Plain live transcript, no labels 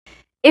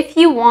If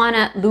you want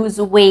to lose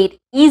weight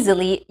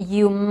easily,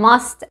 you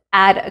must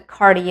add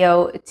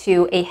cardio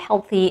to a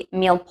healthy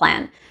meal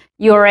plan.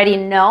 You already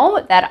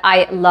know that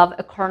I love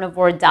a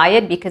carnivore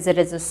diet because it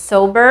is a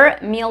sober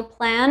meal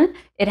plan.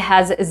 It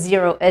has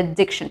zero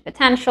addiction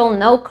potential,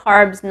 no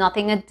carbs,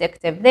 nothing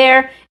addictive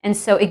there. And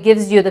so it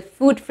gives you the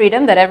food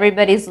freedom that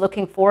everybody's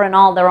looking for in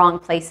all the wrong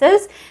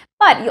places.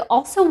 But you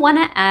also want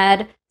to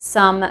add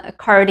some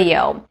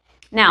cardio.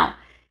 Now,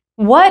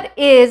 what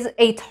is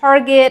a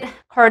target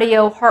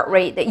cardio heart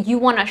rate that you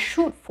want to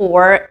shoot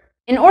for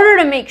in order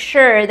to make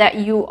sure that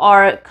you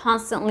are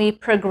constantly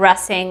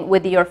progressing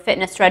with your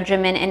fitness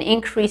regimen and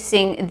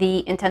increasing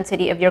the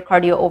intensity of your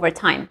cardio over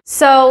time?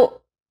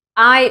 So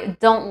I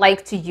don't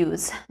like to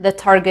use the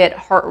target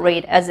heart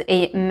rate as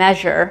a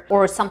measure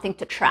or something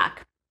to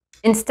track.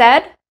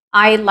 Instead,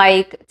 I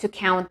like to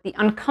count the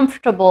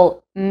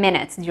uncomfortable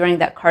minutes during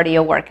that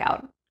cardio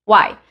workout.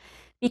 Why?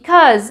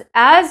 Because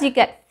as you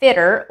get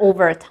fitter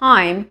over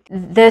time,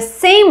 the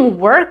same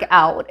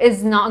workout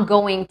is not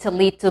going to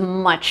lead to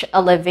much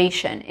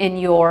elevation in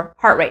your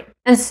heart rate.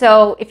 And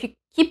so if you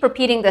keep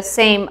repeating the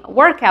same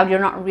workout, you're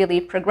not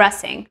really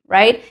progressing,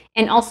 right?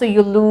 And also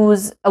you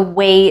lose a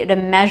way to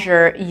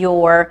measure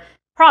your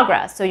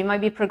progress. So you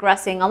might be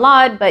progressing a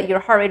lot, but your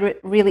heart rate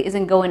really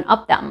isn't going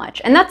up that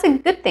much. And that's a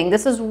good thing.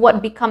 This is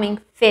what becoming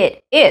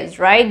fit is,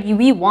 right?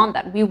 We want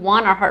that. We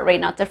want our heart rate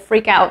not to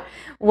freak out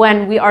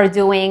when we are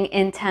doing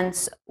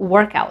intense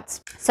workouts.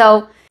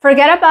 So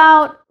forget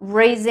about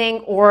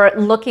raising or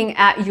looking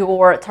at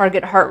your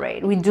target heart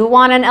rate. We do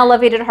want an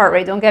elevated heart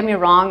rate. Don't get me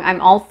wrong.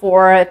 I'm all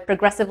for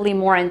progressively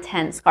more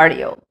intense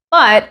cardio,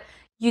 but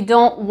you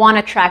don't want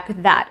to track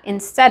that.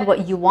 Instead,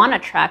 what you want to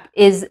track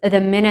is the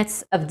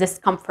minutes of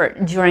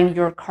discomfort during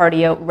your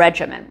cardio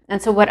regimen.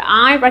 And so what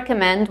I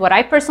recommend, what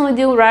I personally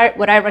do,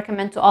 what I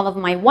recommend to all of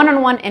my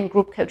one-on-one and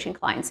group coaching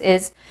clients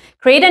is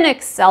create an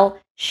Excel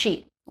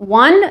sheet.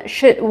 One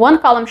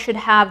column should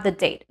have the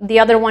date. The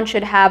other one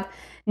should have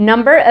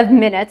number of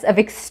minutes of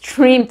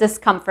extreme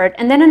discomfort,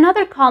 and then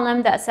another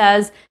column that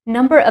says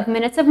number of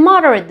minutes of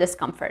moderate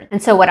discomfort. And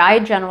so what I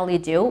generally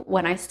do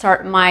when I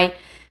start my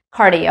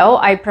cardio,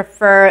 I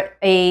prefer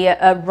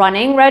a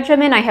running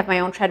regimen. I have my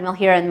own treadmill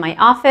here in my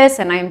office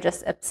and I'm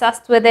just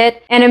obsessed with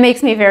it and it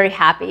makes me very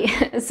happy.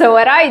 So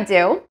what I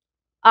do,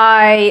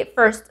 I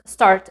first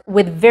start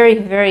with very,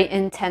 very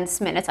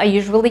intense minutes. I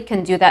usually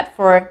can do that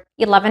for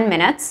 11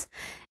 minutes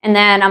and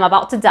then I'm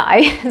about to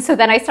die. So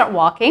then I start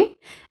walking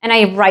and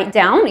I write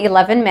down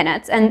 11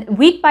 minutes. And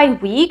week by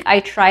week,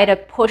 I try to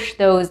push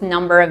those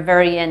number of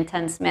very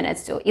intense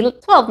minutes to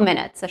 12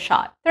 minutes a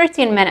shot,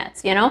 13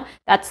 minutes, you know,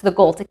 that's the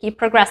goal, to keep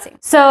progressing.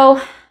 So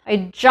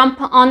I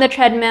jump on the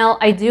treadmill,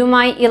 I do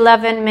my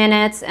 11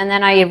 minutes, and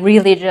then I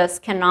really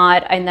just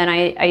cannot, and then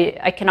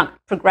I cannot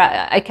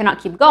progress, I cannot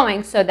keep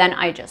going. So then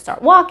I just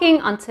start walking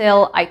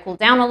until I cool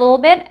down a little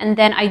bit, and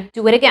then I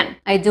do it again.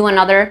 I do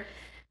another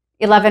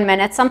 11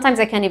 minutes. Sometimes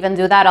I can't even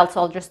do that.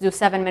 I'll just do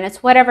 7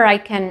 minutes, whatever I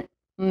can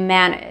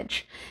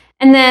manage.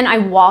 And then I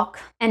walk.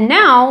 And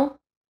now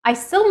I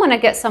still want to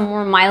get some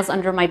more miles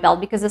under my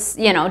belt because it's,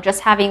 you know,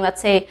 just having,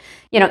 let's say,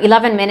 you know,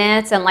 11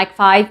 minutes and like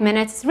 5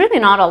 minutes, it's really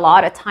not a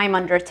lot of time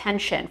under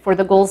tension for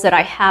the goals that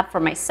I have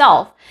for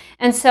myself.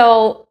 And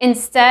so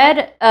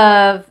instead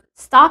of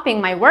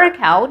stopping my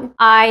workout,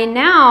 I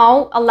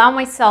now allow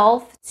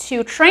myself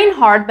to train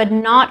hard, but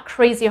not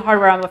crazy hard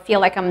where I'm gonna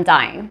feel like I'm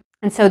dying.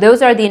 And so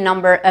those are the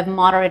number of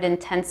moderate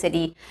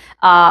intensity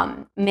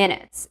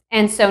minutes.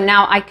 And so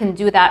now I can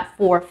do that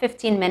for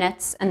 15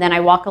 minutes and then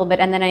I walk a little bit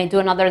and then I do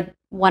another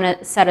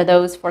one set of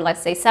those for,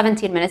 let's say,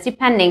 17 minutes,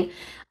 depending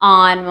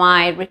on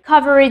my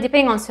recovery,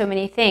 depending on so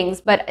many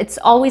things. But it's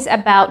always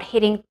about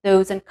hitting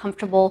those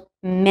uncomfortable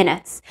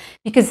minutes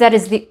because that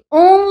is the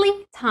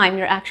only time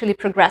you're actually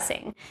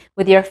progressing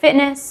with your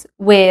fitness,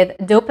 with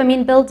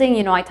dopamine building.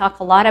 You know, I talk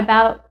a lot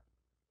about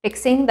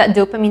fixing that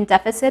dopamine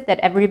deficit that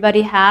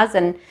everybody has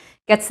and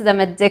gets them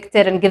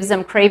addicted and gives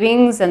them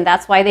cravings, and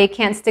that's why they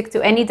can't stick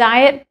to any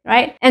diet,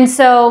 right? And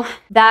so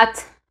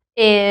that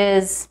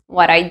is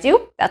what I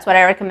do. That's what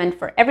I recommend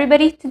for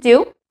everybody to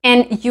do.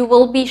 And you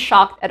will be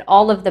shocked at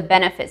all of the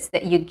benefits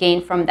that you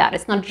gain from that.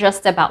 It's not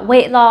just about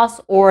weight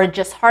loss or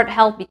just heart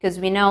health, because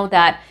we know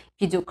that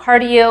if you do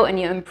cardio and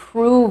you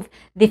improve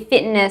the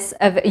fitness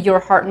of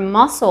your heart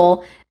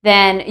muscle,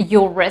 then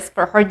your risk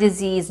for heart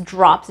disease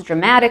drops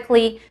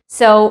dramatically.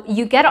 So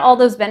you get all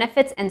those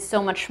benefits and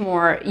so much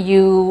more.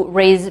 You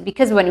raise,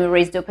 because when we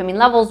raise dopamine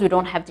levels, we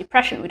don't have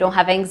depression, we don't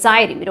have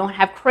anxiety, we don't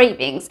have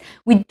cravings,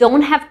 we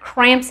don't have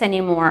cramps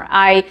anymore.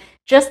 I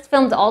just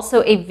filmed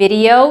also a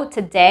video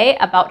today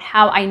about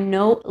how I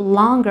no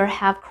longer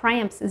have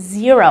cramps,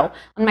 0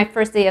 on my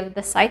first day of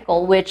the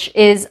cycle, which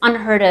is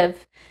unheard of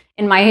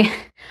in my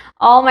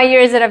all my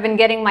years that I've been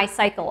getting my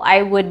cycle.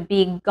 I would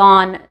be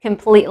gone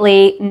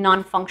completely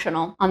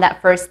non-functional on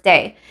that first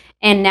day.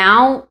 And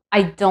now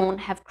I don't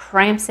have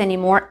cramps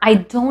anymore. I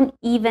don't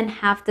even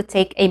have to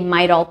take a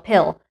Midol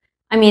pill.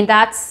 I mean,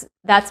 that's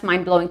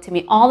mind-blowing to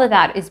me. All of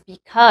that is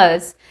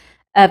because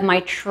of my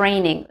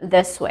training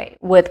this way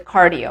with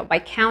cardio. By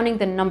counting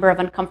the number of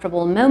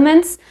uncomfortable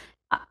moments,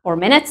 or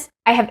minutes,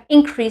 I have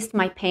increased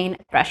my pain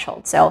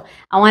threshold. So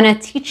I want to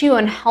teach you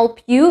and help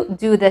you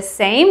do the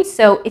same.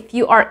 So if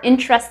you are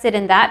interested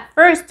in that,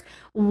 first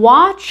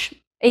watch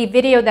a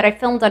video that I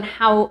filmed on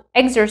how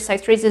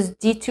exercise raises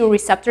D2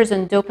 receptors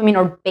and dopamine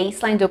or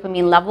baseline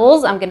dopamine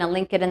levels. I'm going to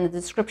link it in the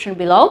description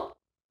below.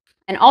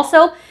 And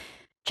also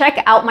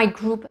check out my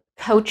group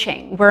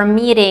coaching. We're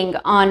meeting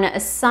on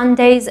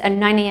Sundays at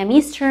 9 a.m.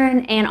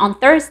 Eastern and on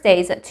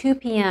Thursdays at 2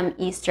 p.m.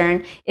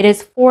 Eastern. It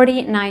is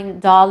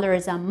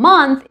 $49 a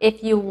month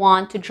if you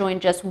want to join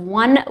just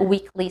one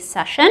weekly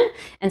session.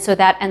 And so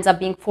that ends up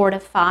being 4 to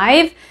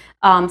 5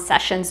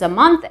 sessions a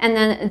month. And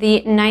then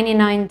the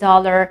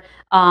 $99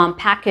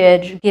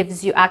 package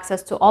gives you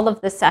access to all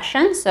of the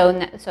sessions. So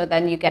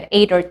then you get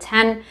 8 or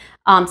 10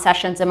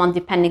 sessions a month,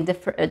 depending,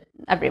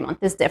 every month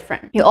is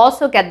different. You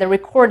also get the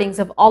recordings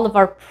of all of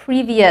our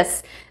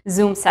previous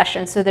Zoom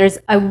sessions. So there's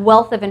a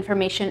wealth of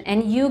information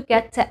and you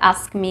get to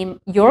ask me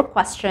your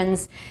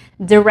questions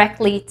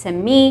directly to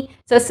me.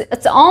 So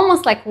it's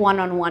almost like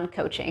one-on-one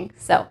coaching.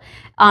 So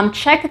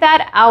check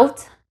that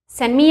out.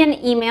 Send me an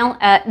email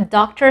at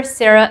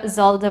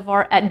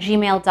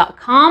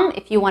drsarahzaldivar@gmail.com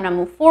if you want to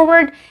move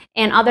forward.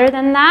 And other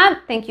than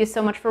that, thank you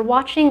so much for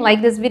watching.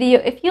 Like this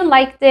video if you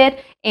liked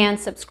it, and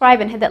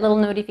subscribe and hit that little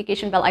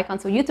notification bell icon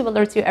so YouTube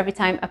alerts you every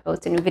time I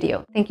post a new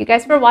video. Thank you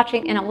guys for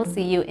watching, and I will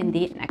see you in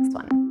the next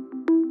one.